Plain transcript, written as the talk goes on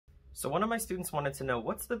So one of my students wanted to know,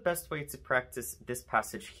 what's the best way to practice this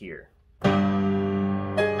passage here?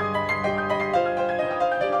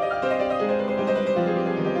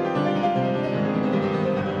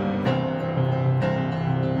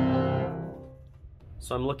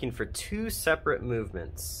 So I'm looking for two separate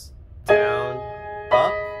movements. Down,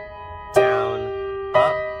 up, down,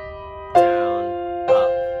 up, down,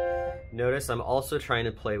 up. Notice I'm also trying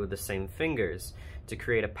to play with the same fingers to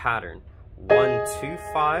create a pattern. 1, 2,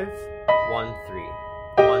 5, 1, 3.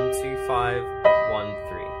 1, 2, 5, 1,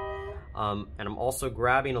 3. And I'm also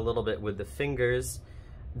grabbing a little bit with the fingers.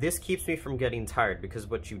 This keeps me from getting tired, because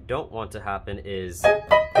what you don't want to happen is,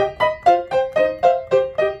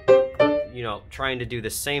 you know, trying to do the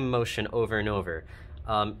same motion over and over.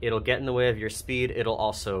 It'll get in the way of your speed. It'll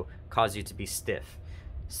also cause you to be stiff.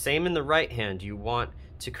 Same in the right hand. You want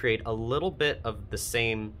to create a little bit of the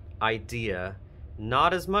same idea.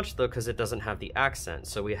 Not as much though, because it doesn't have the accent.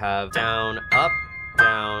 So we have down, up,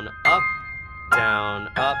 down, up, down,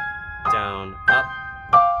 up, down, up.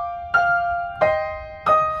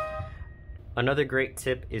 Another great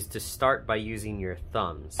tip is to start by using your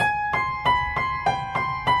thumbs.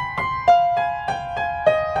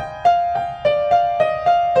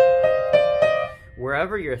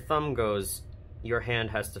 Wherever your thumb goes, your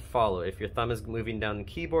hand has to follow. If your thumb is moving down the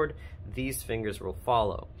keyboard, these fingers will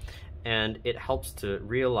follow. And it helps to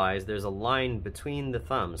realize there's a line between the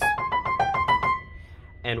thumbs.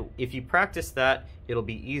 And if you practice that, it'll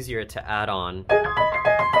be easier to add on.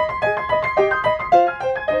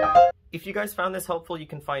 If you guys found this helpful, you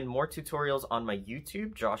can find more tutorials on my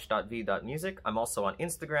YouTube, Josh.V.Music. I'm also on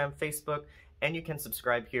Instagram, Facebook, and you can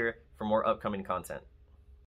subscribe here for more upcoming content.